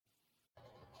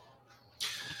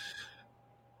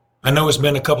I know it's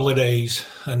been a couple of days.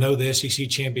 I know the SEC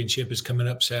championship is coming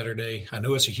up Saturday. I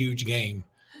know it's a huge game,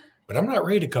 but I'm not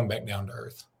ready to come back down to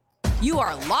earth. You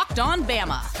are Locked On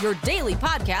Bama, your daily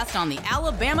podcast on the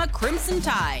Alabama Crimson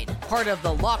Tide, part of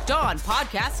the Locked On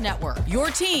Podcast Network, your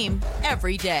team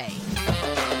every day.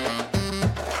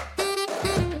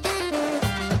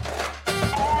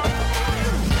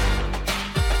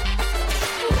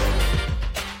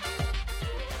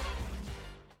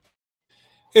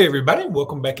 Hey, everybody.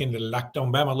 Welcome back into Locked On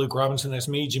Bama. Luke Robinson, that's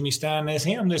me. Jimmy Stein, that's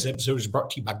him. This episode is brought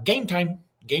to you by Game Time.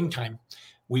 Game Time.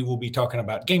 We will be talking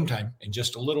about Game Time in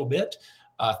just a little bit.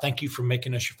 Thank you for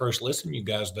making us your first listen. You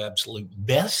guys are the absolute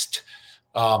best.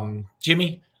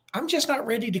 Jimmy, I'm just not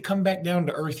ready to come back down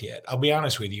to earth yet. I'll be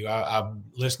honest with you. I'm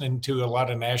listening to a lot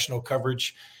of national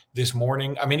coverage this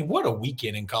morning. I mean, what a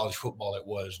weekend in college football it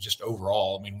was just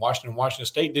overall. I mean, Washington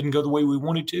State didn't go the way we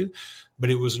wanted to, but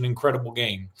it was an incredible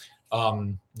game.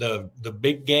 The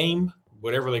big game,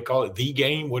 whatever they call it, the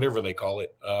game, whatever they call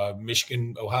it,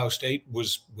 Michigan, Ohio State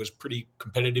was pretty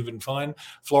competitive and fun.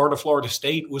 Florida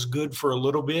State was good for a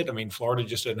little bit. I mean, Florida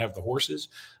just doesn't have the horses.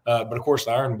 But of course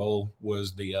the Iron Bowl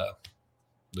was the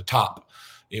top.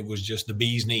 It was just the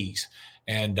bee's knees.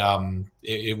 And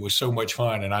it was so much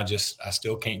fun. And I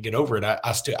still can't get over it.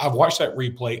 I've watched that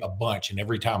replay a bunch, and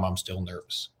every time I'm still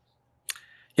nervous.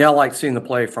 Yeah, I like seeing the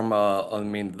play from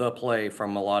the play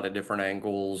from a lot of different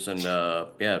angles, and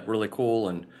really cool.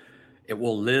 And it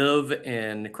will live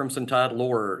in Crimson Tide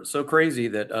lore. So crazy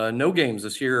that no games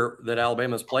this year that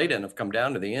Alabama's played in have come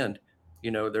down to the end.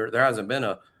 You know, there hasn't been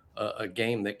a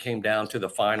game that came down to the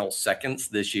final seconds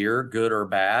this year, good or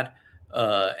bad.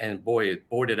 And boy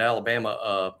did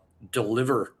Alabama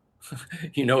deliver,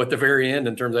 at the very end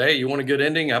in terms of, hey, you want a good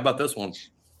ending? How about this one?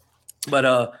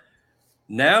 But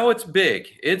now it's big.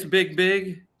 It's big.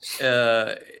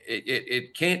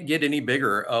 It can't get any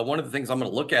bigger. One of the things I'm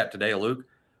going to look at today, Luke,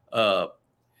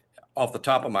 off the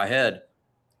top of my head,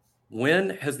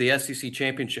 when has the SEC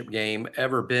championship game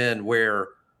ever been where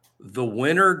the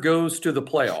winner goes to the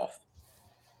playoff?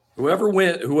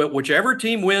 Whichever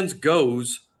team wins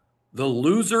goes. The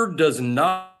loser does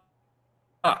not.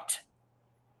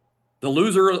 The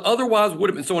loser otherwise would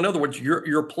have been. So in other words,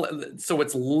 so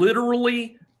it's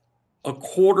literally a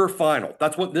quarterfinal.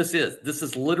 That's what this is. This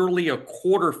is literally a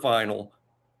quarterfinal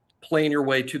playing your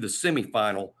way to the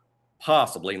semifinal,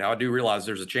 possibly. Now, I do realize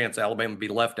there's a chance Alabama be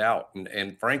left out.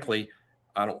 And frankly,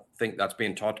 I don't think that's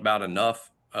being talked about enough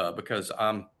because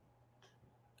I'm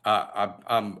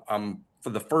for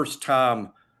the first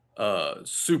time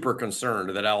super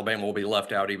concerned that Alabama will be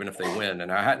left out even if they win.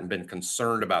 And I hadn't been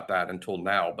concerned about that until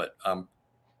now, but I'm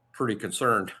pretty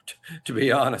concerned, to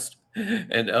be honest.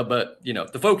 And but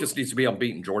the focus needs to be on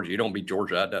beating Georgia. You don't beat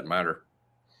Georgia, that doesn't matter.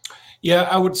 Yeah,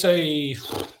 I would say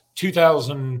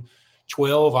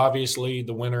 2012, obviously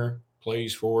the winner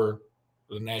plays for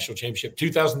the national championship.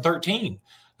 2013,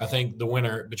 I think the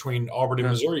winner between Auburn and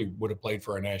Missouri would have played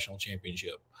for a national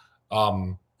championship.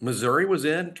 Missouri was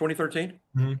in 2013.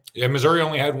 Mm-hmm. Yeah, Missouri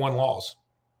only had one loss.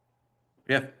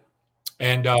 Yeah,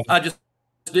 and I just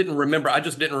didn't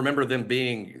remember them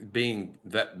being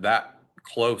that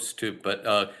close to,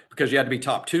 but because you had to be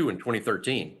top two in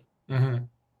 2013. Mm-hmm.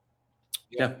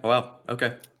 Yeah. Wow.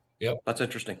 Okay. Yep. That's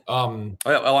interesting. Well,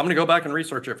 I'm going to go back and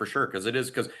research it for sure because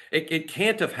it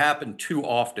can't have happened too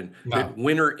often. No. That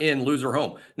winner in, loser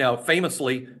home. Now,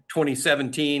 famously,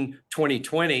 2017,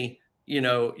 2020.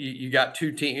 You got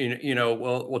two teams.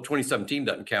 2017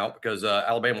 doesn't count because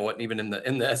Alabama wasn't even in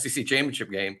the SEC championship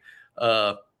game.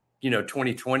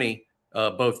 2020,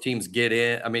 both teams get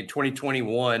in. I mean,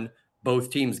 2021.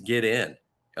 Both teams get in.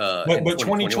 But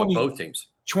 2020, both teams.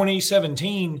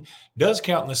 2017 does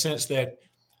count in the sense that,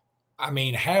 I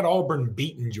mean, had Auburn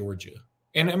beaten Georgia,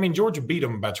 and I mean, Georgia beat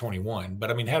them by 21, but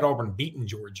I mean, had Auburn beaten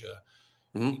Georgia,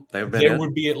 there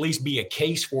would be at least be a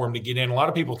case for them to get in. A lot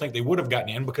of people think they would have gotten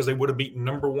in because they would have beaten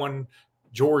number one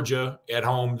Georgia at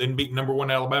home, then beaten number one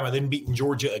Alabama, then beaten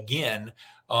Georgia again.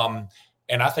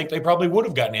 And I think they probably would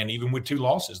have gotten in even with two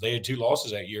losses. They had two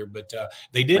losses that year, but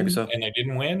they didn't, and they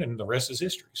didn't win, and the rest is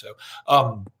history. So,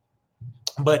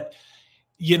 but,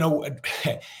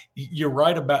 you're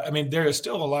right about – I mean, there is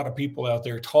still a lot of people out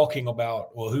there talking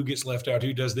about, well, who gets left out,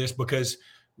 who does this, because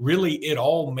really it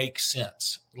all makes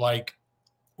sense. Like,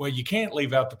 well, you can't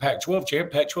leave out the Pac-12 champ.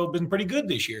 Pac-12 been pretty good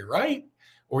this year, right?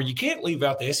 Or you can't leave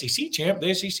out the SEC champ.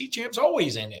 The SEC champ's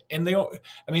always in it. And the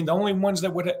only ones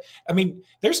that would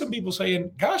there's some people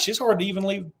saying, gosh, it's hard to even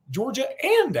leave Georgia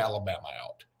and Alabama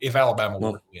out if Alabama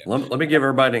would win. Let me give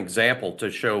everybody an example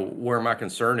to show where my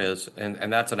concern is,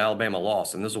 and that's an Alabama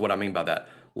loss. And this is what I mean by that.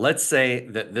 Let's say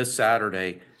that this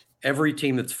Saturday, every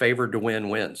team that's favored to win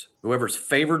wins. Whoever's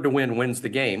favored to win wins the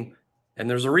game. And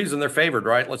there's a reason they're favored,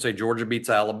 right? Let's say Georgia beats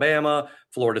Alabama,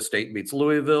 Florida State beats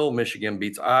Louisville, Michigan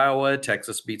beats Iowa,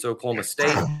 Texas beats Oklahoma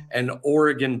State, and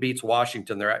Oregon beats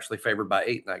Washington. They're actually favored by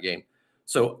 8 in that game.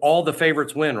 So all the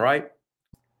favorites win, right?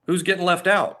 Who's getting left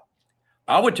out?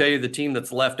 I would tell you the team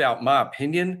that's left out, in my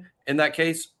opinion, in that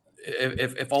case,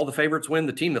 if all the favorites win,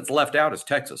 the team that's left out is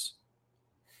Texas.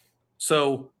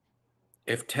 So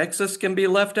if Texas can be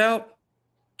left out,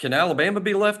 can Alabama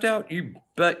be left out? You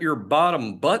bet your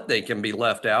bottom butt they can be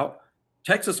left out.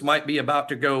 Texas might be about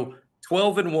to go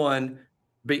 12-1,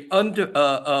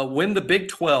 win the Big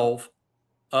 12,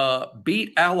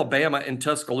 beat Alabama in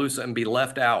Tuscaloosa, and be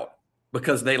left out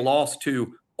because they lost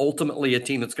to ultimately a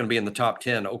team that's going to be in the top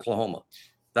 10, Oklahoma.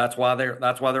 That's why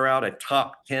they're out. A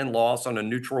top 10 loss on a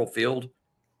neutral field,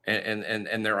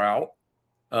 and they're out.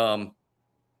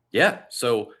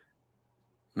 So.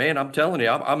 Man, I'm telling you,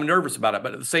 I'm nervous about it.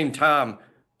 But at the same time,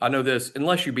 I know this,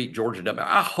 unless you beat Georgia,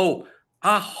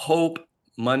 I hope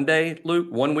Monday, Luke,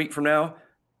 1 week from now,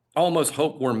 I almost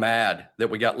hope we're mad that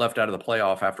we got left out of the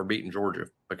playoff after beating Georgia,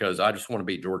 because I just want to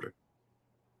beat Georgia.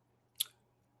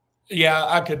 Yeah,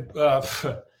 I could.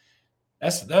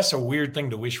 That's a weird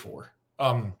thing to wish for.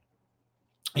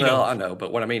 I know,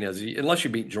 but what I mean is, unless you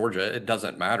beat Georgia, it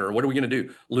doesn't matter. What are we going to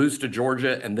do? Lose to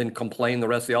Georgia and then complain the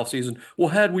rest of the offseason? Well,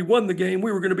 had we won the game,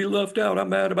 we were going to be left out. I'm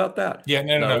mad about that. Yeah,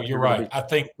 no, you're right. I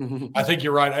think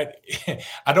you're right.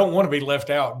 I don't want to be left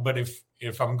out, but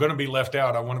if I'm going to be left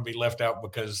out, I want to be left out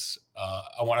because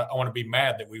I want to be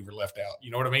mad that we were left out.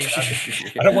 You know what I mean?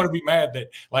 I don't want to be mad that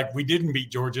like we didn't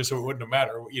beat Georgia, so it wouldn't have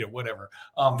mattered. Whatever.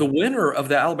 The winner of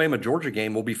the Alabama-Georgia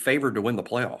game will be favored to win the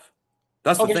playoff.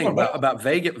 That's the thing about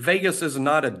Vegas. Vegas is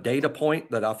not a data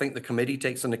point that I think the committee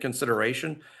takes into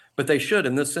consideration, but they should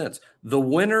in this sense. The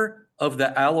winner of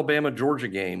the Alabama-Georgia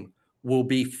game will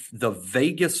be the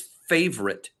Vegas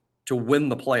favorite to win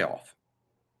the playoff.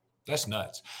 That's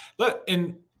nuts. Look,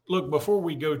 before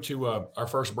we go to our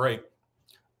first break,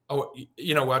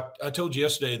 I told you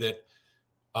yesterday that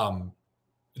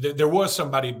there was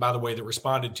somebody, by the way, that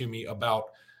responded to me about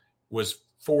was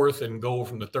 4th and goal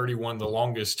from the 31, the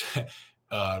longest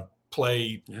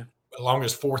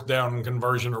longest fourth down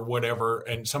conversion or whatever.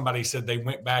 And somebody said they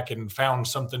went back and found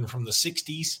something from the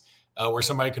 60s where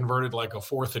somebody converted like a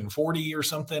 4th and 40 or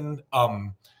something.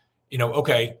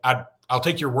 Okay, I'll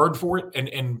take your word for it.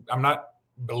 And I'm not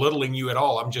belittling you at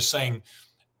all. I'm just saying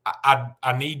I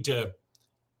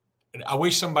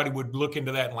wish somebody would look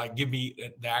into that and like give me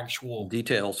the actual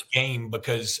details game,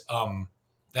 because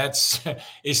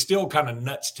it's still kind of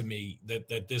nuts to me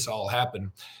that this all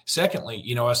happened. Secondly,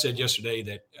 I said yesterday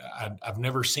that I've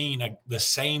never seen the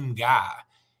same guy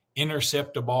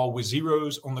intercept a ball with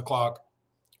zeros on the clock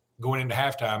going into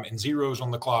halftime and zeros on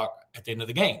the clock at the end of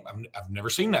the game. I've never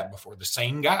seen that before. The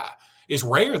same guy. It's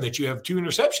rare that you have 2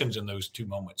 interceptions in those 2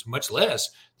 moments, much less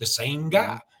the same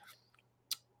guy.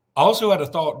 I also had a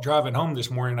thought driving home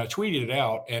this morning. I tweeted it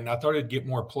out, and I thought it'd get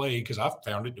more play because I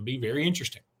found it to be very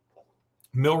interesting.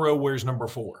 Milroe wears number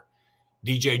 4.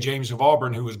 DJ James of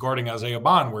Auburn, who was guarding Isaiah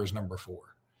Bond, wears number 4.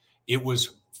 It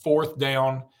was 4th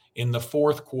down in the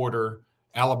 4th quarter.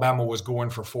 Alabama was going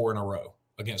for 4 in a row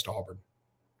against Auburn.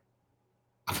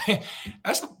 I mean,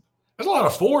 that's a lot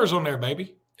of 4s on there,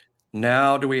 baby.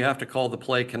 Now, do we have to call the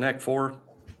play Connect 4?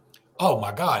 Oh,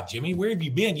 my God, Jimmy, where have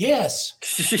you been? Yes.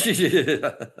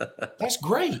 That's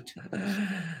great.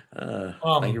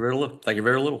 Thank you very little. Thank you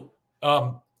very little.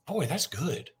 Boy, that's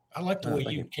good. I like the way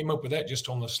you came up with that just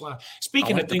on the slide.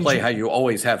 Speaking of things, play how you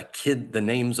always have the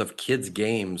names of kids'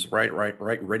 games right,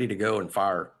 ready to go and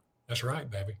fire. That's right,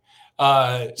 baby.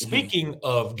 Speaking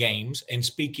of games and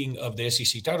speaking of the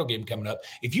SEC title game coming up,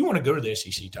 if you want to go to the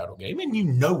SEC title game, and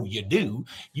you do,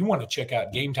 you want to check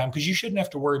out Game Time, because you shouldn't have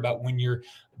to worry about when you're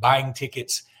buying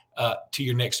tickets to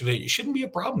your next event. It shouldn't be a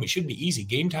problem. It should be easy.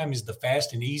 Game Time is the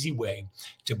fast and easy way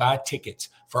to buy tickets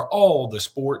for all the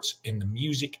sports and the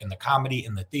music and the comedy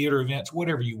and the theater events,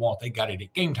 whatever you want. They got it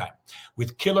at Game Time.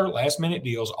 With killer last-minute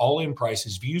deals, all-in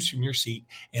prices, views from your seat,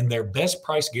 and their best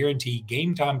price guarantee,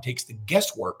 Game Time takes the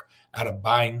guesswork out of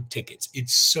buying tickets.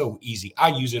 It's so easy. I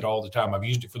use it all the time. I've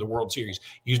used it for the World Series,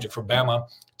 used it for Bama,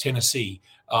 Tennessee,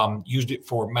 used it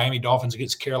for Miami Dolphins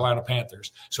against Carolina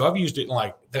Panthers. So I've used it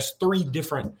in that's 3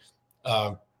 different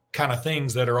kind of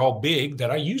things that are all big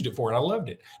that I used it for, and I loved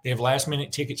it. They have last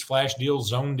minute tickets, flash deals,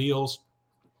 zone deals.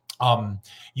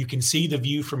 You can see the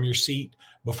view from your seat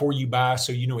before you buy,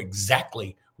 so you know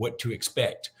exactly what to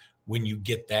expect when you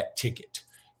get that ticket.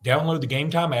 Download the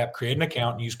Game Time app, create an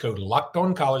account, and use code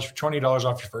LOCKEDONCollege for $20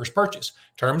 off your first purchase.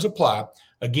 Terms apply.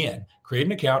 Again, create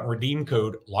an account and redeem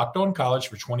code LOCKEDONCollege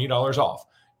for $20 off.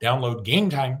 Download Game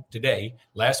Time today.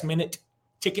 Last minute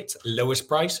tickets, lowest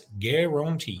price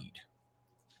guaranteed.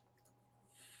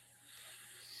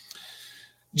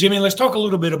 Jimmy, let's talk a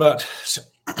little bit about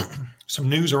some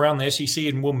news around the SEC,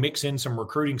 and we'll mix in some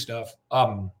recruiting stuff.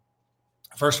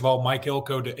 First of all, Mike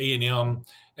Elko to A&M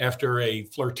after a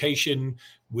flirtation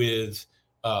with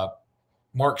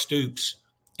Mark Stoops,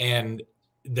 and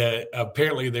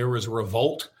apparently there was a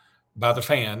revolt by the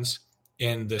fans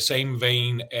in the same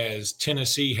vein as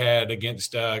Tennessee had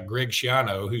against Greg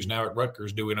Schiano, who's now at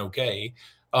Rutgers doing okay,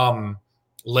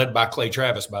 led by Clay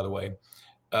Travis, by the way,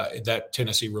 that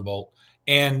Tennessee revolt.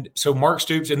 And so Mark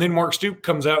Stoops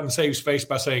comes out and saves face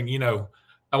by saying,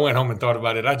 I went home and thought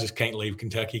about it. I just can't leave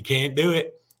Kentucky. Can't do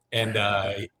it. And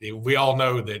we all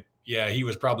know that, he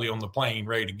was probably on the plane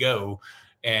ready to go,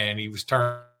 and he was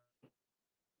turned.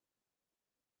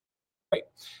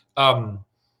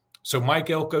 So Mike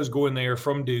Elko's going there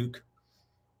from Duke.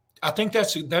 I think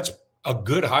that's a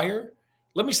good hire.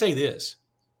 Let me say this.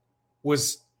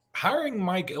 Was hiring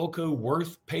Mike Elko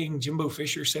worth paying Jimbo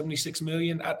Fisher $76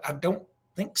 million? I don't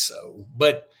think so,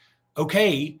 but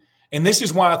okay. And this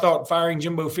is why I thought firing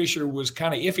Jimbo Fisher was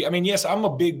kind of iffy. I mean, yes, I'm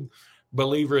a big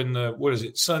believer in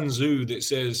Sun Tzu that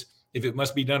says if it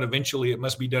must be done eventually, it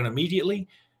must be done immediately.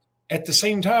 At the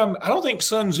same time, I don't think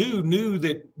Sun Tzu knew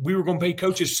that we were going to pay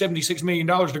coaches $76 million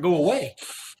to go away.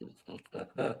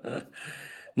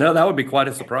 No, that would be quite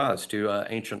a surprise to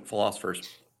ancient philosophers.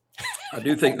 I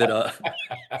do think that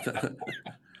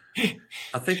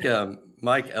I think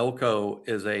Mike Elko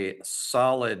is a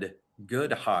solid,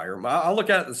 good hire. I look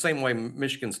at it the same way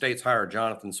Michigan State's hired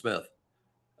Jonathan Smith.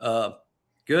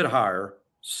 Good hire,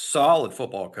 solid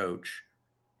football coach.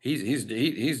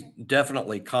 He's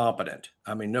definitely competent.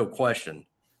 I mean, no question.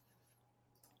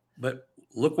 But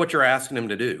look what you're asking him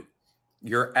to do.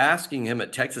 You're asking him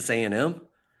at Texas A&M.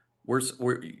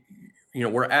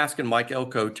 We're asking Mike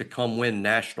Elko to come win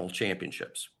national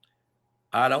championships.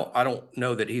 I don't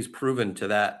know that he's proven to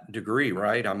that degree,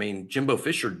 right? I mean, Jimbo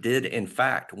Fisher did in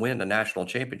fact win a national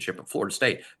championship at Florida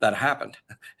State. That happened.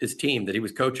 His team that he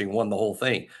was coaching won the whole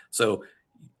thing. So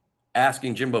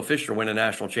asking Jimbo Fisher to win a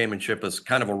national championship is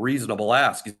kind of a reasonable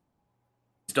ask. He's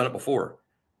done it before.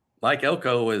 Mike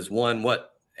Elko has won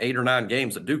 8 or 9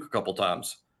 games at Duke a couple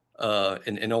times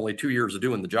in only 2 years of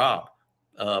doing the job.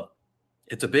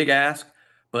 It's a big ask,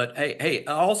 but hey,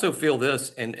 I also feel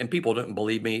this, and people didn't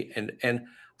believe me, and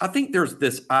I think there's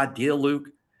this idea, Luke,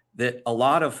 that a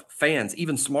lot of fans,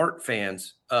 even smart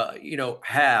fans,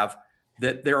 have,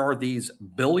 that there are these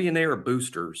billionaire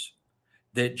boosters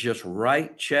that just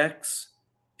write checks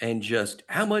and just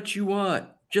how much you want,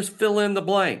 just fill in the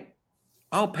blank.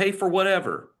 I'll pay for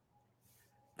whatever.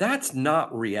 That's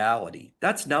not reality.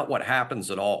 That's not what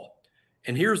happens at all.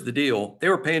 And here's the deal. They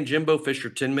were paying Jimbo Fisher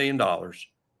 $10 million,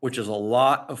 which is a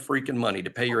lot of freaking money to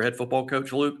pay your head football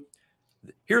coach, Luke.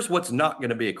 Here's what's not going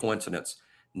to be a coincidence.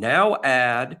 Now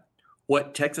add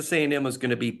what Texas A&M is going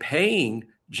to be paying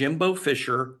Jimbo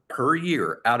Fisher per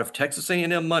year out of Texas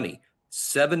A&M money,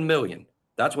 $7 million.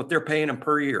 That's what they're paying him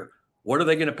per year. What are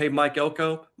they going to pay Mike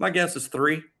Elko? My guess is $3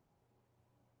 million,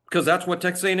 because that's what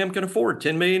Texas A&M can afford,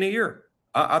 $10 million a year.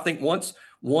 I think once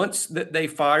that they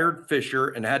fired Fisher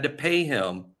and had to pay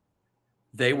him,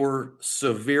 they were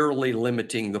severely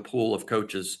limiting the pool of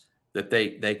coaches that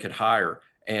they could hire.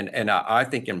 And I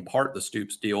think in part the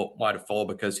Stoops deal might have fallen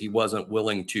because he wasn't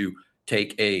willing to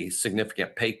take a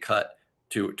significant pay cut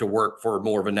to work for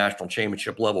more of a national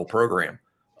championship level program.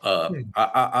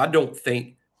 I don't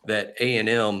think that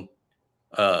A&M,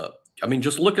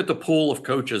 just look at the pool of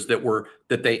coaches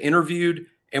that they interviewed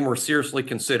and were seriously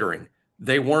considering.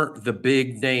 They weren't the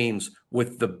big names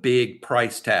with the big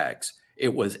price tags.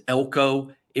 It was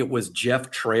Elko. It was Jeff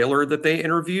Traylor that they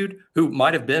interviewed, who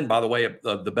might have been, by the way,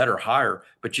 the better hire,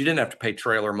 but you didn't have to pay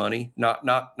Traylor money,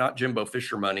 not Jimbo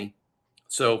Fisher money.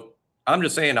 So I'm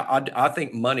just saying, I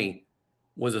think money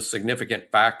was a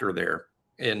significant factor there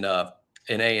in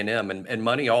A&M, and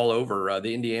money all over.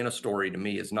 The Indiana story to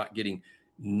me is not getting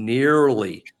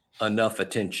nearly enough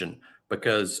attention,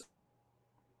 because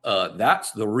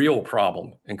that's the real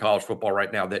problem in college football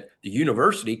right now, that the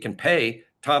university can pay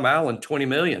Tom Allen $20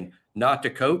 million not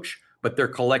to coach, but their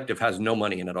collective has no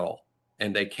money in it all,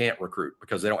 and they can't recruit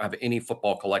because they don't have any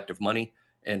football collective money.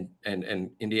 And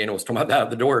Indiana was talking about that at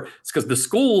the door. It's because the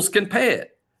schools can pay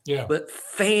it, but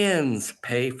fans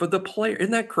pay for the player.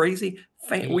 Isn't that crazy?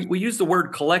 We use the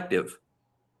word collective.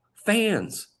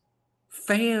 Fans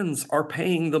are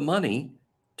paying the money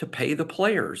to pay the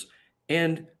players,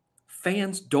 and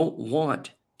fans don't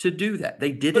want to do that.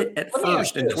 They did it at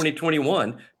first in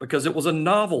 2021 because it was a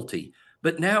novelty,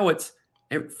 but now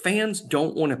fans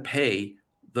don't want to pay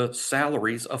the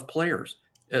salaries of players.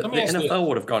 The me ask NFL this.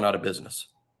 would have gone out of business.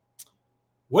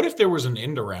 What if there was an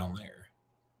end around there?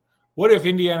 What if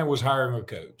Indiana was hiring a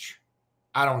coach?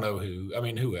 I don't know who. I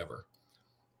mean, whoever.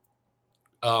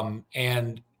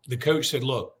 And the coach said,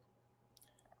 look,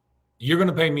 you're going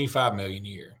to pay me $5 million a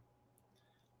year,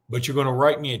 but you're going to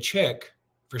write me a check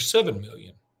for $7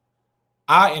 million.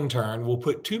 I, in turn, will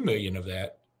put $2 million of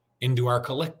that into our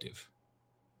collective.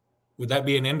 Would that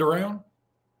be an end around?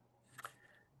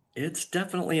 It's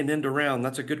definitely an end around.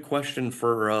 That's a good question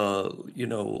for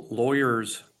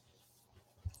lawyers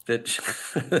that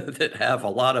that have a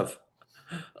lot of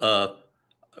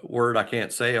word I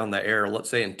can't say on the air. Let's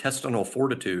say intestinal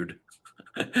fortitude.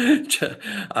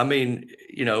 I mean,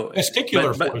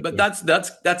 Testicular fortitude. but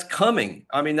that's coming.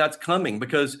 I mean, that's coming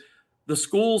because the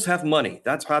schools have money.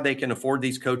 That's how they can afford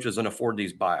these coaches and afford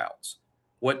these buyouts.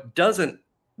 What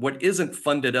isn't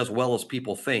funded as well as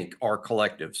people think are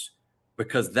collectives,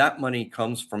 because that money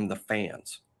comes from the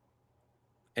fans.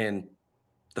 And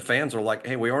the fans are like,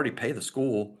 hey, we already pay the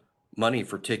school money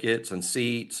for tickets and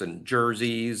seats and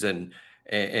jerseys and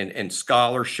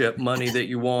scholarship money that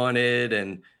you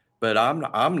wanted. But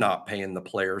I'm not paying the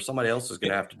player. Somebody else is going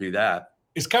to have to do that.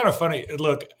 It's kind of funny.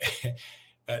 Look,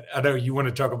 I know you want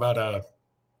to talk about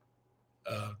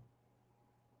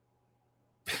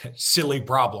silly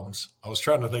problems. I was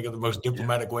trying to think of the most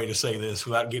diplomatic way to say this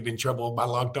without getting in trouble by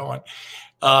Locked On.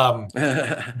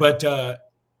 But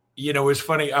it's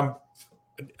funny.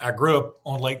 I grew up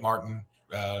on Lake Martin.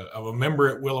 I'm a member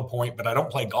at Willow Point, but I don't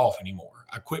play golf anymore.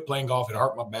 I quit playing golf. It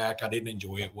hurt my back. I didn't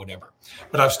enjoy it, whatever.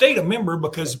 But I've stayed a member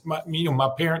because my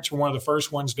parents were one of the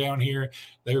first ones down here.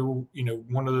 They were,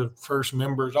 one of the first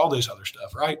members, all this other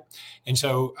stuff, right? And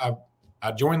so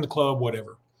I joined the club,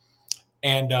 whatever.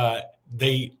 And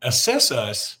they assess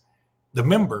us, the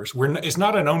members. It's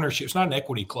not an ownership. It's not an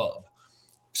equity club.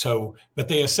 So, but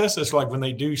they assess us like when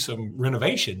they do some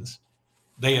renovations,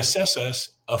 they assess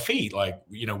us a fee. Like,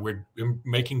 we're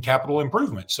making capital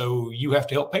improvements. So you have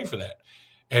to help pay for that.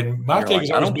 And my thing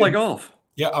is, I don't play golf.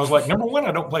 Yeah. I was like, number one,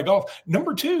 I don't play golf.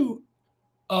 Number two,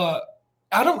 I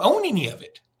don't own any of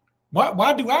it.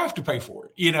 Why do I have to pay for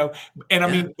it? And I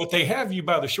mean, but they have you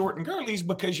by the short and girlies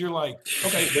because you're like,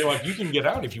 okay, they're like, you can get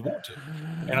out if you want to.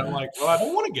 And I'm like, well, I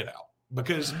don't want to get out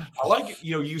because I like it,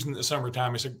 using the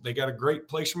summertime. They got a great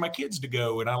place for my kids to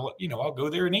go. And I'll go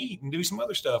there and eat and do some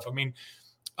other stuff. I mean,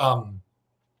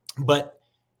 but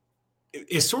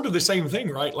it's sort of the same thing,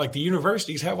 right? Like the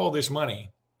universities have all this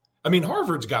money. I mean,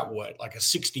 Harvard's got what, like a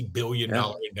 $60 billion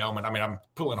endowment. I mean, I'm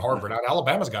pulling Harvard out.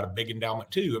 Alabama's got a big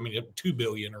endowment too. I mean, $2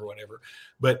 billion or whatever.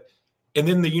 And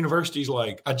then the university's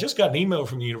like, I just got an email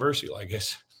from the university, like,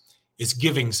 it's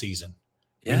giving season.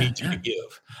 We need you to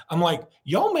give. I'm like,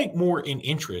 y'all make more in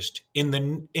interest in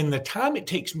the time it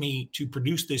takes me to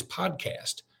produce this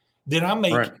podcast than I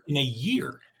make in a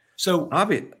year. So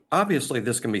obviously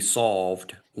this can be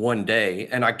solved one day,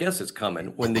 and I guess it's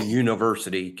coming when the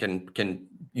university can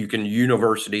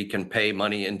pay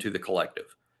money into the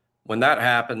collective. When that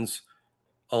happens,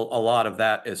 a lot of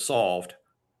that is solved,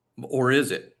 or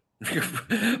is it?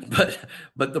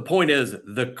 but the point is,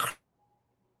 the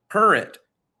current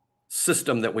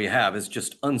system that we have is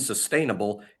just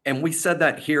unsustainable, and we said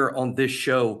that here on this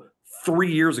show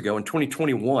 3 years ago in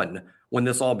 2021 when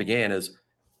this all began. Is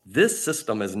this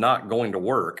system is not going to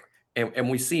work. And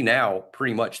we see now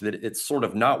pretty much that it's sort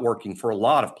of not working for a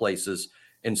lot of places,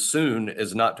 and soon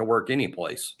is not to work any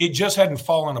place. It just hadn't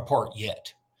fallen apart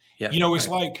yet. Yeah, it's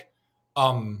like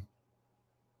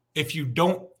if you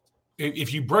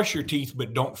brush your teeth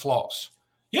but don't floss,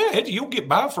 you'll get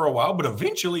by for a while, but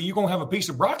eventually you're going to have a piece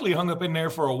of broccoli hung up in there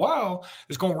for a while.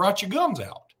 It's going to rot your gums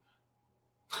out.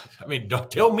 I mean, don't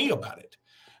tell me about it.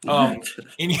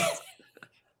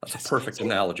 That's a perfect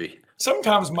analogy.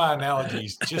 Sometimes my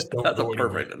analogies just don't That's go a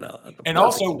perfect anywhere. analogy. And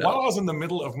also, while I was in the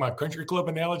middle of my country club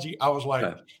analogy, I was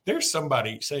like, there's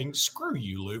somebody saying, screw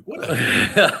you, Luke. What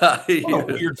a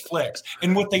weird flex.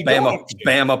 And what they don't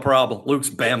understand. Bama problem. Luke's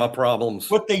Bama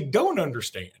problems. What they don't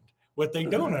understand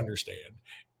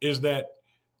is that,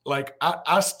 like,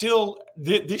 I still,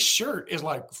 this shirt is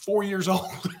like 4 years old.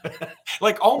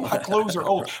 Like, all my clothes are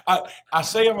old. I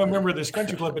say I'm a member of this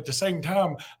country club. At the same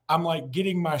time, I'm like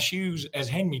getting my shoes as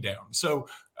hand-me-down. So,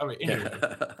 I mean, anyway,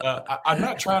 I'm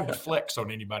not trying to flex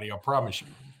on anybody. I promise you.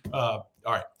 All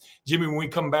right, Jimmy, when we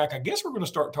come back, I guess we're going to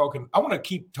start talking. I want to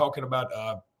keep talking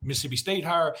about Mississippi State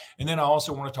hire. And then I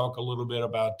also want to talk a little bit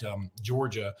about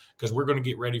Georgia, because we're going to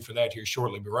get ready for that here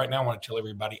shortly. But right now I want to tell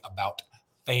everybody about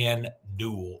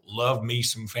FanDuel. Love me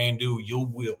some FanDuel.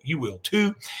 You will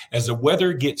too. As the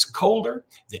weather gets colder,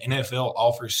 the NFL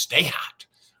offers stay hot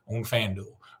on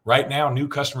FanDuel. Right now, new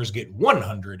customers get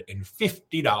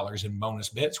 $150 in bonus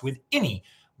bets with any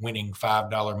winning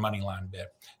 $5 money line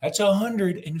bet. That's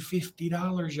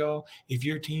 $150, y'all, if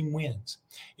your team wins.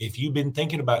 If you've been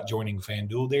thinking about joining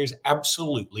FanDuel, there's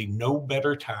absolutely no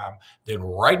better time than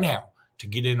right now to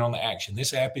get in on the action.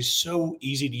 This app is so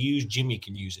easy to use, Jimmy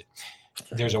can use it.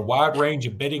 There's a wide range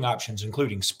of betting options,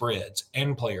 including spreads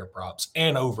and player props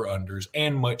and over-unders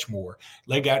and much more.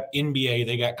 They got NBA,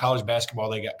 they got college basketball,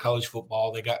 they got college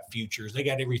football, they got futures, they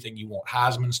got everything you want,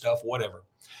 Heisman stuff, whatever.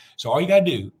 So all you got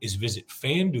to do is visit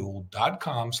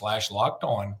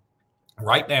FanDuel.com/locked-on.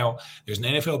 Right now, there's an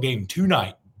NFL game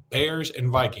tonight, Bears and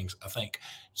Vikings, I think.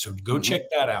 So go check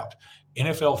that out.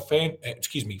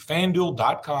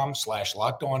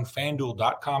 FanDuel.com/locked-on,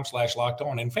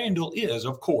 FanDuel.com/locked-on. And FanDuel is,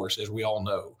 of course, as we all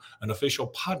know, an official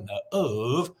partner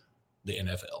of the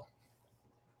NFL.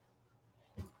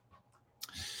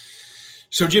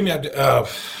 So, Jimmy,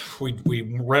 we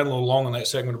ran a little long on that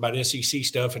segment about SEC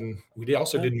stuff, and we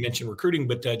also didn't mention recruiting,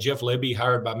 but Jeff Lebby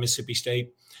hired by Mississippi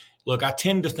State. Look, I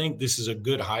tend to think this is a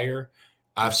good hire.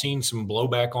 I've seen some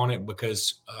blowback on it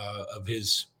because of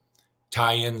his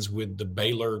tie-ins with the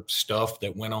Baylor stuff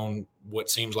that went on what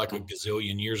seems like a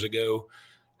gazillion years ago.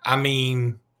 I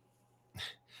mean,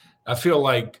 I feel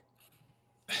like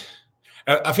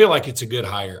it's a good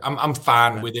hire. I'm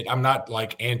fine with it. I'm not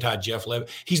like anti-Jeff Lebby.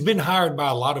 He's been hired by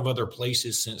a lot of other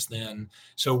places since then.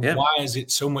 So why is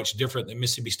it so much different that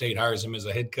Mississippi State hires him as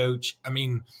a head coach? I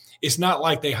mean, it's not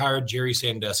like they hired Jerry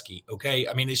Sandusky, okay?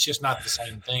 I mean, it's just not the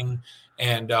same thing.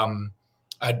 And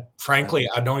frankly,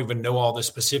 I don't even know all the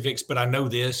specifics, but I know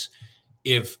this.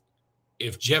 If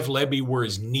Jeff Lebby were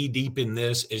as knee-deep in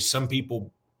this as some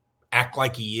people act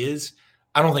like he is,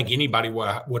 I don't think anybody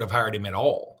would have hired him at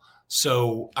all.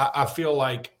 So I feel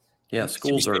like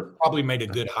schools are probably made a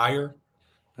good hire.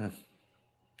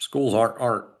 Schools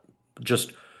aren't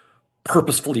just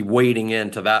purposefully wading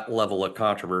into that level of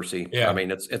controversy. Yeah. I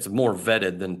mean, it's more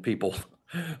vetted than people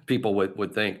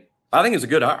would think. I think it's a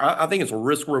good. I think it's a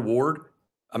risk reward.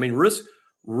 I mean, risk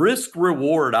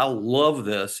reward. I love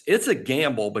this. It's a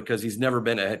gamble because he's never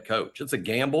been a head coach. It's a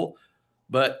gamble,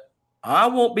 but I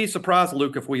won't be surprised,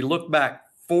 Luke, if we look back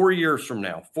 4 years from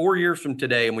now, 4 years from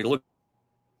today, and we look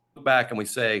back and we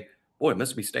say, boy,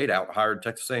 Mississippi State hired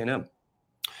Texas A&M.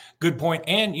 Good point.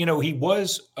 And, he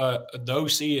was the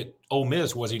OC at Ole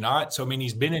Miss, was he not? So, I mean,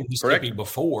 he's been in Mississippi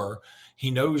before.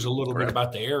 He knows a little bit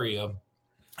about the area.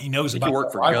 He knows about he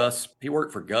worked for Gus. He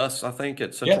worked for Gus, I think,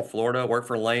 at Central Florida, worked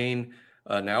for Lane,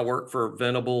 now worked for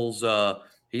Venables.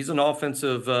 He's an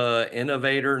offensive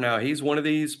innovator. Now, he's one of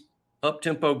these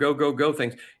up-tempo, go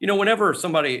things. Whenever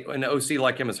somebody, an OC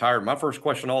like him is hired, my first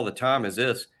question all the time is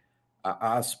this.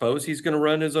 I suppose he's going to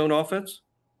run his own offense?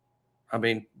 I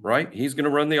mean, right? He's going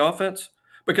to run the offense?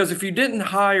 Because if you didn't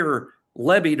hire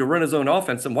Lebby to run his own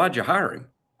offense, then why'd you hire him?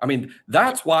 I mean,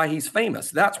 that's why he's famous.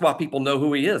 That's why people know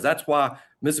who he is. That's why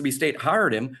Mississippi State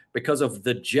hired him, because of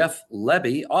the Jeff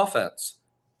Lebby offense.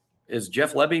 Is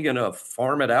Jeff Lebby going to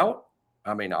farm it out?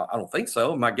 I mean, I don't think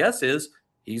so. My guess is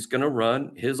he's going to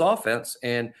run his offense.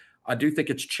 And I do think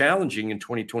it's challenging in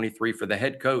 2023 for the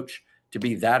head coach to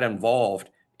be that involved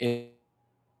in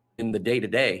the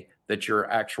day-to-day that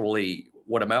you're actually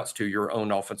what amounts to your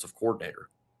own offensive coordinator.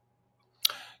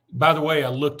 By the way, I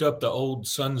looked up the old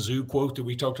Sun Tzu quote that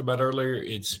we talked about earlier.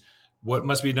 It's what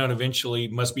must be done eventually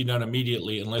must be done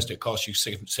immediately unless it costs you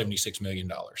 $76 million.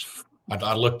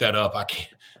 I looked that up.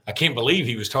 I can't believe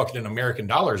he was talking in American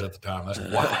dollars at the time. That's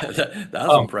wow.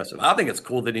 That's impressive. I think it's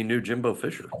cool that he knew Jimbo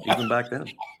Fisher even back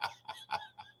then.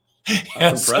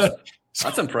 That's impressive.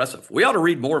 That's impressive. We ought to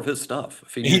read more of his stuff.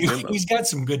 If he's got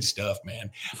some good stuff, man.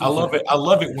 I love it. I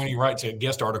love it when he writes a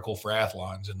guest article for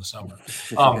Athlons in the summer.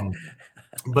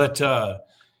 But the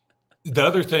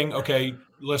other thing, okay,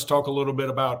 let's talk a little bit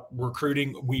about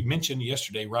recruiting. We mentioned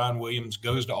yesterday Ryan Williams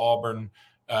goes to Auburn.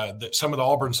 Some of the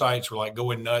Auburn sites were like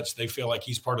going nuts. They feel like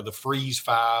he's part of the freeze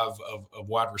five of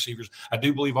wide receivers. I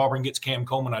do believe Auburn gets Cam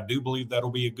Coleman. I do believe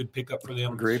that'll be a good pickup for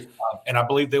them. Agreed. And I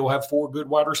believe they will have 4 good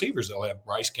wide receivers. They'll have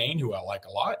Bryce Kane, who I like a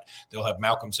lot. They'll have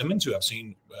Malcolm Simmons, who I've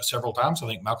seen several times. I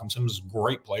think Malcolm Simmons is a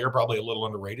great player, probably a little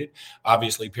underrated.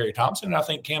 Obviously, Perry Thompson, and I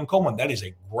think Cam Coleman. That is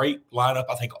a great lineup.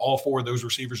 I think all 4 of those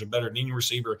receivers are better than any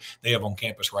receiver they have on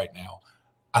campus right now.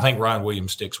 I think Ryan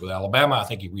Williams sticks with Alabama. I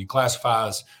think he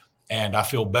reclassifies. And I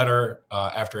feel better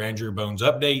after Andrew Bone's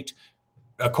update.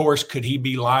 Of course, could he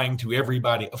be lying to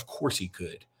everybody? Of course he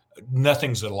could.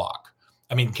 Nothing's a lock.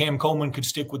 I mean, Cam Coleman could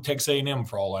stick with Texas A&M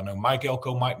for all I know. Mike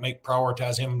Elko might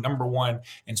prioritize him number 1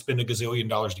 and spend a gazillion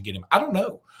dollars to get him. I don't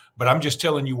know, but I'm just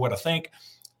telling you what I think.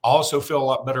 I also feel a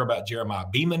lot better about Jeremiah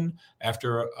Beeman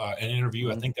after an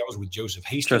interview. I think that was with Joseph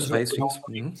Hastings.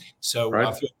 So right.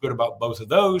 I feel good about both of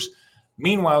those.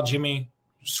 Meanwhile, Jimmy,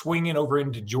 swinging over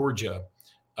into Georgia,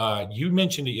 you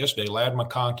mentioned it yesterday. Ladd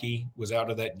McConkey was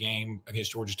out of that game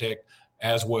against Georgia Tech,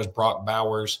 as was Brock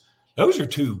Bowers. Those are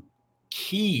two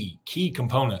key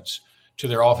components to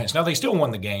their offense. Now, they still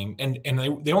won the game, and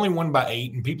they only won by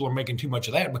 8, and people are making too much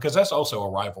of that because that's also a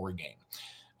rivalry game.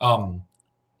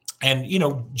 And,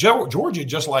 Georgia,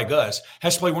 just like us,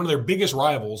 has to play one of their biggest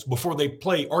rivals before they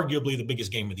play arguably the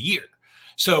biggest game of the year.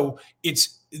 So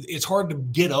it's hard to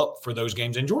get up for those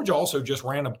games. And Georgia also just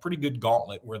ran a pretty good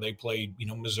gauntlet where they played,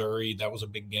 Missouri. That was a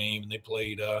big game. And they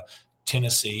played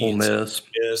Tennessee. Ole Miss.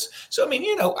 So,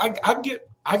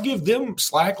 I give them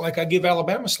slack like I give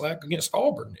Alabama slack against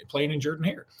Auburn playing in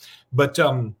Jordan-Hare. But,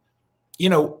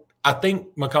 I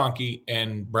think McConkey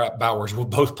and Bowers will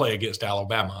both play against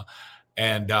Alabama.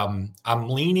 And I'm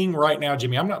leaning right now,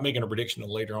 Jimmy. I'm not making a prediction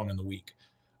until later on in the week.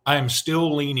 I am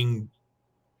still leaning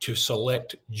to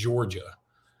select Georgia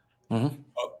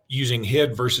using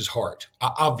head versus heart.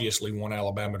 I obviously want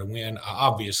Alabama to win. I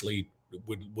obviously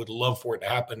would love for it to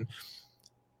happen.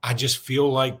 I just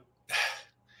feel like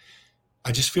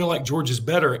Georgia's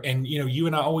better. And, you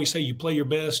and I always say you play your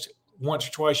best once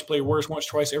or twice, you play your worst once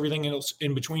or twice. Everything else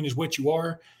in between is what you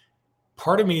are.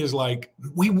 Part of me is like,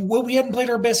 we hadn't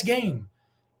played our best game.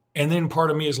 And then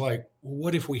part of me is like,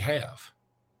 what if we have?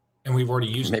 And we've already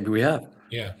used Maybe we have.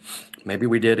 Yeah. Maybe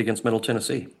we did against Middle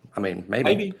Tennessee.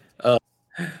 Maybe.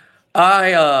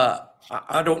 I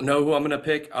don't know who I'm going to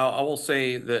pick. I will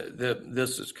say that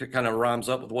this kind of rhymes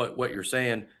up with what you're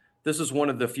saying. This is one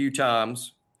of the few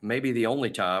times, maybe the only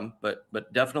time, but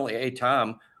definitely a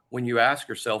time when you ask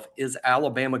yourself, is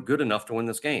Alabama good enough to win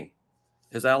this game?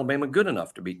 Is Alabama good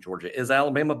enough to beat Georgia? Is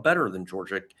Alabama better than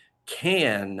Georgia?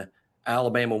 Can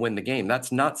Alabama win the game?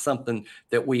 That's not something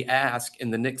that we ask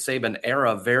in the Nick Saban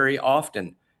era very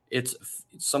often. It's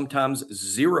sometimes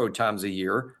 0 times a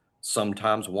year,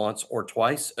 sometimes once or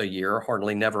twice a year,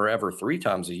 hardly never ever 3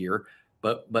 times a year.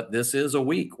 But this is a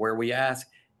week where we ask,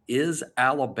 is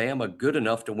Alabama good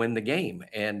enough to win the game?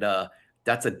 And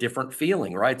that's a different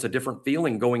feeling, right? It's a different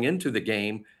feeling going into the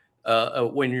game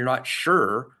when you're not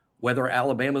sure whether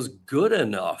Alabama's good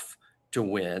enough to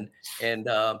win. And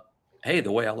hey,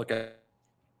 the way I look at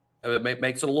it, it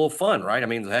makes it a little fun, right?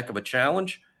 It's a heck of a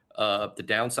challenge. The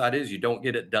downside is you don't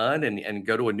get it done and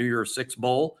go to a New Year's Six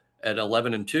bowl at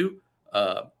 11-2.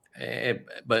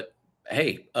 But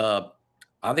hey,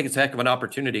 I think it's a heck of an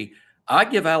opportunity. I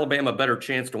give Alabama a better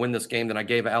chance to win this game than I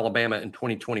gave Alabama in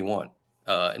 2021.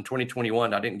 In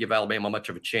 2021, I didn't give Alabama much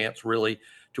of a chance really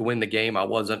to win the game. I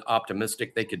wasn't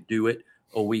optimistic they could do it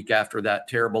a week after that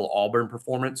terrible Auburn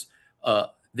performance.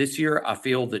 This year, I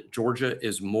feel that Georgia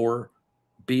is more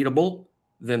beatable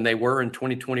than they were in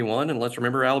 2021. And let's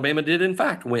remember, Alabama did, in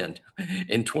fact, win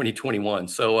in 2021.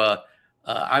 So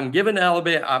I'm giving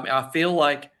Alabama – I feel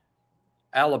like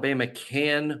Alabama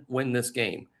can win this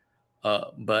game.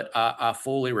 But I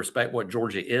fully respect what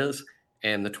Georgia is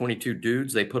and the 22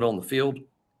 dudes they put on the field.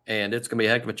 And it's going to be a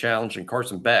heck of a challenge. And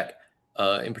Carson Beck,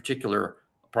 in particular,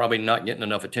 probably not getting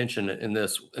enough attention in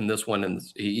this one. And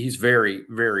he's very,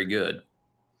 very good.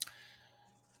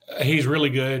 He's really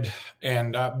good.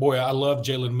 And boy, I love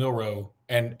Jalen Milroe.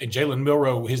 And Jalen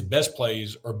Milroe, his best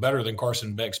plays are better than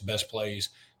Carson Beck's best plays.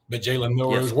 But Jalen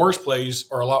Milroe's worst plays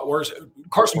are a lot worse.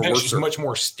 Carson Beck's is much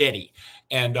more steady.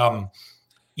 And,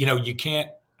 you can't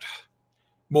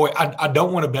 – boy, I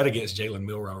don't want to bet against Jalen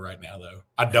Milroe right now, though.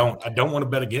 I don't want to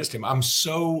bet against him. I'm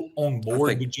so on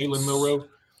board with Jalen Milroe.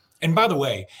 And by the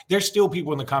way, there's still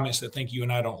people in the comments that think you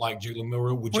and I don't like Jalen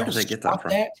Milroe. Would you stop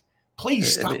that?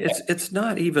 Please stop that. It's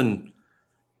not even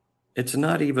 –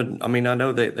 I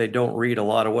know they don't read a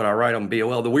lot of what I write on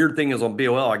BOL. The weird thing is on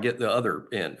BOL, I get the other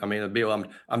end. The BOL,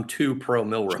 I'm too pro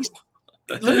Milroe.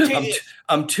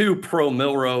 I'm too pro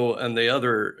Milroe and the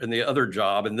other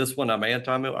job, and this one I'm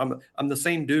anti. I'm the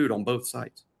same dude on both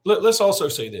sides. Let's also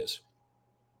say this: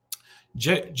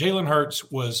 Jalen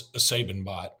Hurts was a Saban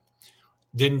bot.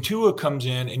 Then Tua comes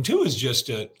in, and Tua is just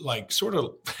sort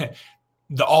of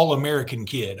the all-American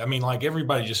kid.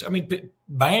 Everybody just.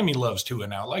 Miami loves Tua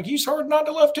now. He's hard not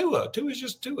to love Tua. Tua is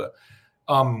just Tua.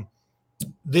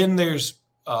 Then there's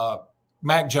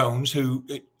Mac Jones, who,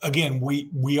 again,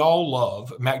 we all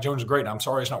love. Mac Jones is great. I'm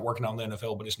sorry it's not working on the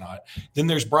NFL, but it's not. Then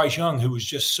there's Bryce Young, who is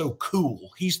just so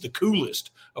cool. He's the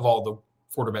coolest of all the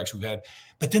quarterbacks we've had.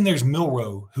 But then there's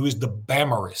Milroe, who is the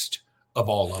Bammerest of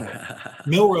all of them.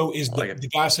 Milroe is the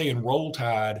guy saying Roll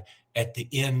Tide at the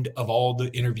end of all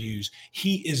the interviews.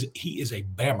 He is a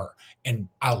Bammer, and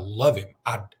I love him.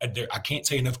 I can't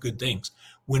say enough good things.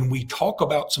 when we talk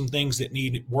about some things that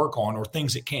need work on or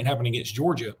things that can't happen against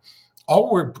Georgia,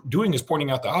 all we're doing is pointing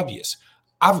out the obvious.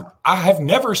 I have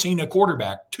never seen a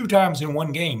quarterback 2 times in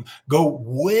one game go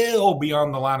well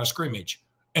beyond the line of scrimmage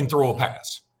and throw a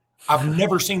pass. I've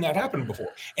never seen that happen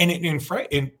before. And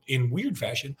in weird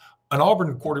fashion, an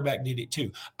Auburn quarterback did it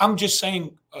too. I'm just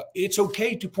saying it's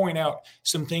okay to point out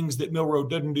some things that Milroe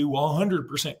doesn't do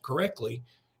 100% correctly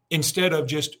instead of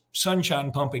just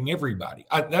sunshine pumping everybody.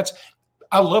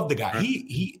 I love the guy.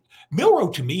 Milroe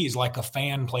to me is like a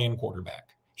fan playing quarterback.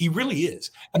 He really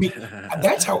is. I mean,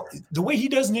 that's how the way he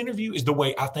does an interview is the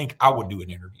way I think I would do an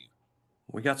interview.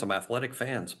 We got some athletic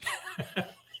fans.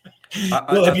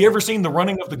 Well, have you ever seen the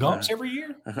running of the Gumps every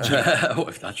year?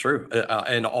 That's true.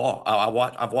 In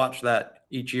awe. I've watched that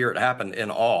each year. It happened in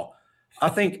awe. I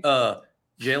think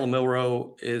Jalen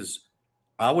Milroe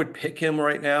I would pick him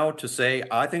right now to say,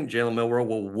 I think Jalen Milroe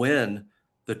will win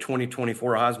the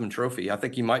 2024 Heisman Trophy. I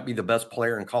think he might be the best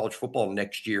player in college football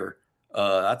next year.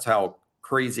 That's how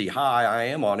crazy high I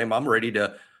am on him. I'm ready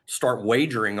to start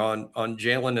wagering on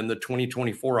Jalen in the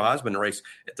 2024 Heisman race.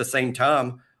 At the same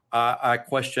time, I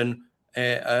question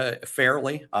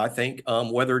fairly, I think,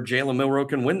 whether Jalen Milroe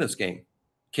can win this game.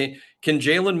 Can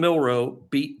Jalen Milroe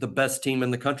beat the best team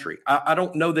in the country? I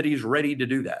don't know that he's ready to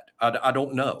do that. I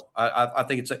don't know. I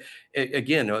think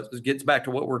again, it gets back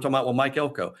to what we're talking about with Mike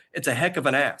Elko. It's a heck of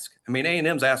an ask. I mean,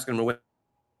 A&M's asking him to win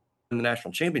the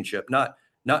national championship, not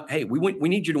hey, we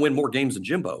need you to win more games than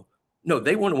Jimbo. No,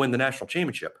 they want to win the national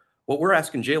championship. What we're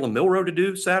asking Jalen Milroe to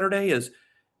do Saturday is,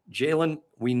 Jalen,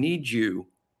 we need you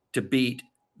to beat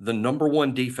the number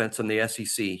 1 defense in the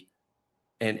SEC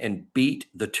and beat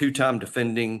the 2-time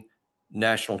defending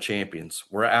national champions.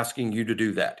 We're asking you to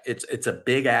do that. It's a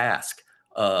big ask,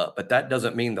 but that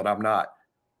doesn't mean that I'm not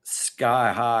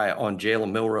sky high on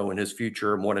Jalen Milroe and his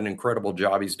future and what an incredible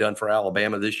job he's done for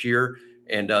Alabama this year,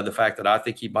 and the fact that I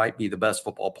think he might be the best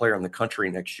football player in the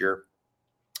country next year.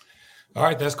 All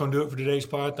right, that's going to do it for today's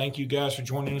pod. Thank you guys for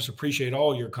joining us. Appreciate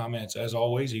all your comments, as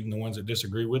always, even the ones that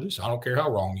disagree with us. I don't care how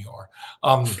wrong you are.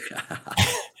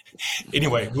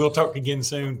 Anyway, we'll talk again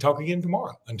soon. Talk again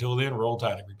tomorrow. Until then, roll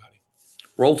tide, everybody.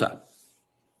 Roll Tide.